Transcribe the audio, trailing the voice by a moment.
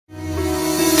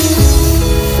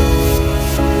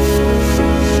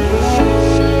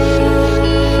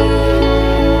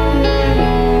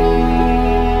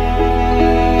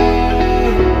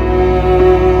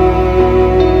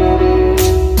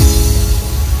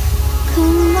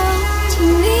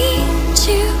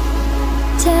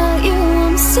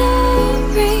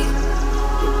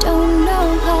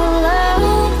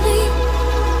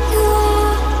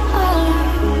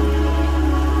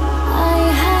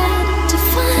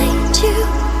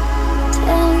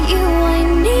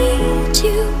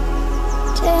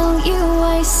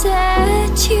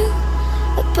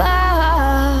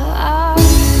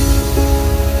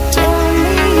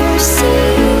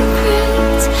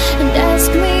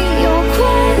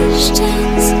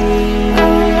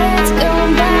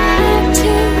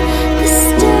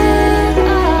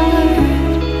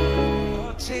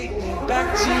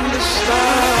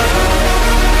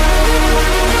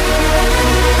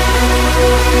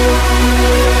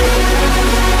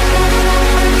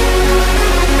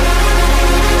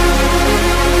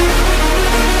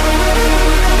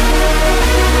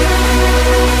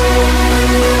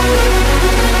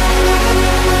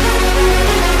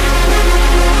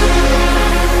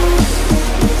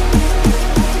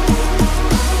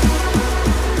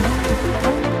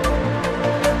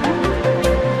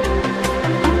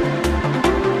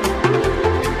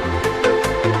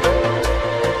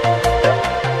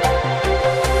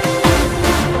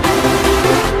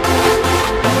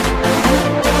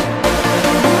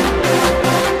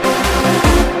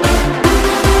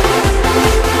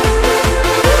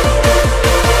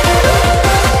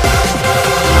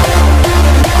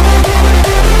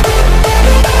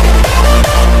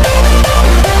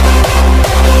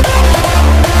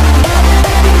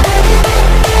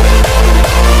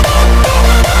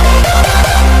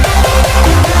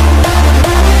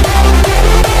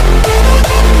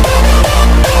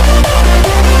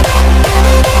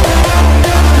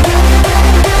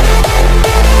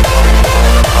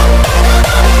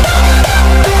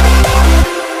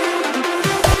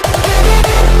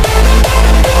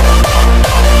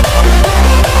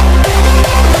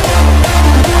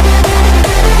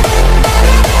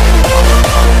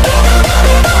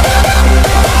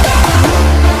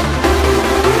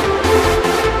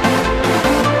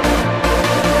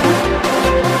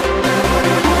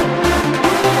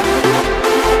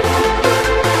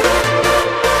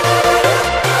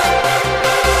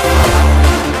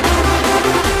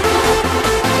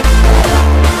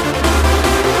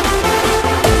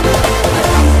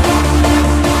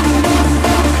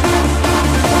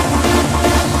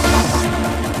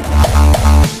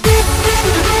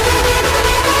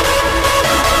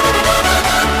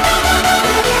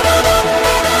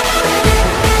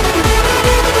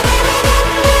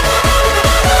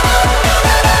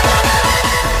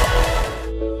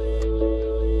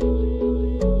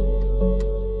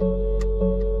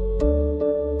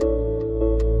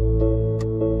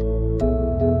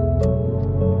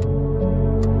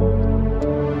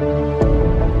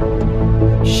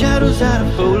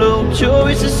follow.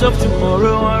 Choices of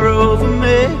tomorrow are over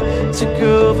me, took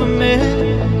over me.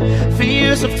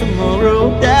 Fears of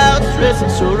tomorrow, doubt, stress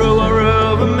and sorrow are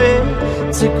over me,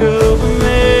 took over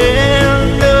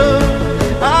me. No,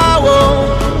 I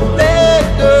won't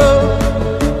let go.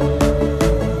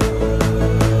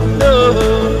 No,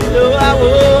 no, I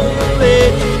won't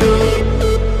let you go.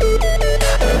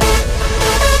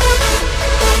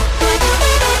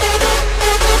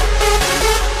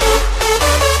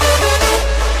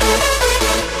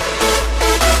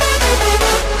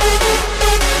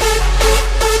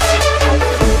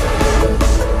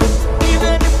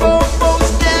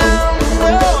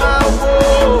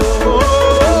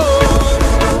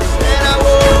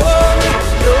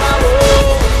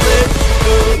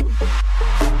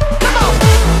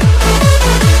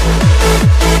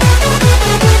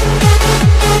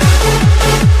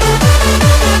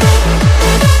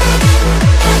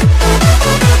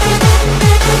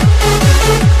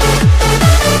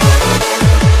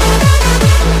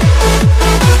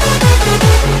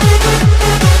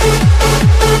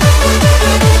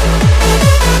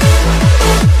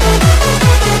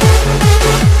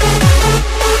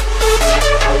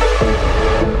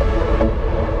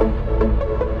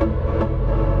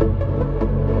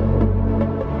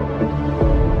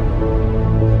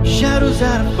 Shadows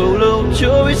out of follow.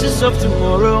 Choices of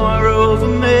tomorrow are over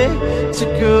me,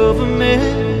 took over me.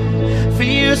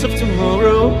 Fears of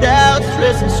tomorrow, doubt,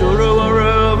 stress and sorrow are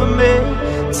over me,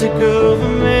 took over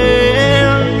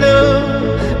me. No,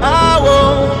 I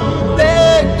won't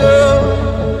let go.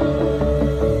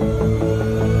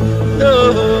 No,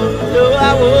 no,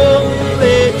 I won't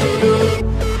let you go.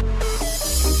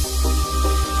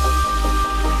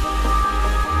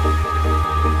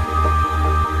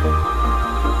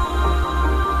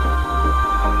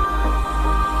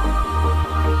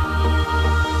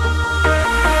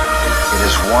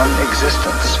 One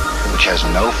existence which has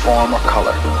no form or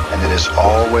color, and it is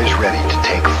always ready to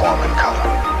take form and color.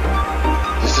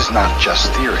 This is not just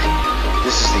theory.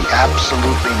 This is the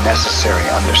absolutely necessary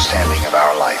understanding of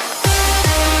our life.